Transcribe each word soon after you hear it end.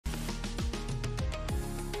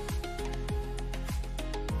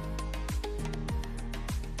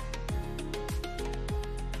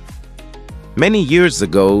Many years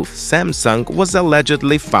ago, Samsung was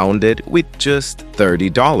allegedly founded with just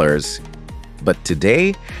 $30. But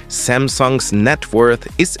today, Samsung's net worth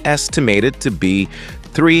is estimated to be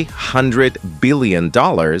 $300 billion.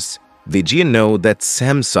 Did you know that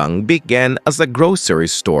Samsung began as a grocery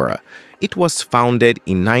store? It was founded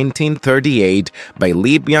in 1938 by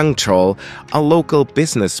Byung, a local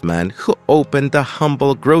businessman who opened a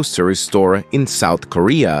humble grocery store in South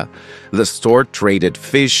Korea. The store traded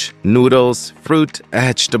fish, noodles, fruit,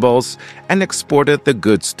 vegetables, and exported the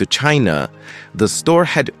goods to China. The store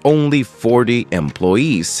had only 40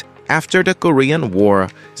 employees. After the Korean War,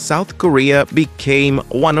 South Korea became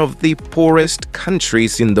one of the poorest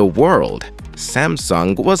countries in the world.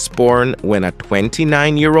 Samsung was born when a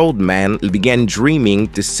 29-year-old man began dreaming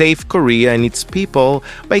to save Korea and its people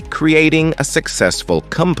by creating a successful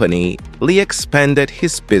company. Lee expanded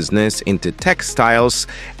his business into textiles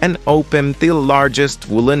and opened the largest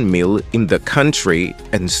woolen mill in the country,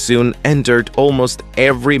 and soon entered almost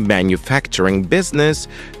every manufacturing business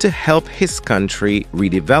to help his country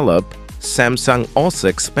redevelop. Samsung also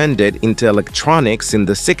expanded into electronics in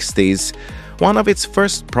the 60s. One of its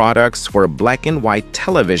first products were black and white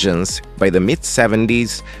televisions. By the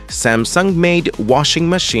mid-70s, Samsung made washing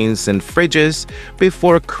machines and fridges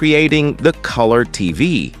before creating the color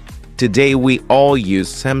TV. Today, we all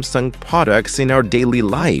use Samsung products in our daily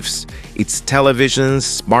lives. Its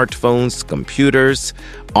televisions, smartphones, computers,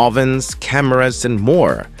 ovens, cameras, and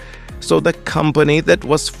more. So the company that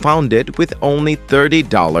was founded with only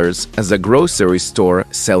 $30 as a grocery store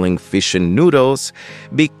selling fish and noodles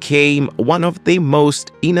became one of the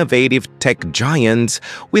most innovative tech giants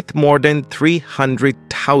with more than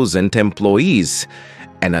 300,000 employees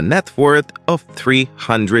and a net worth of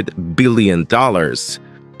 $300 billion.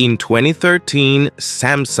 In 2013,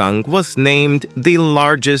 Samsung was named the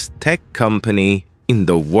largest tech company in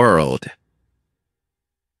the world.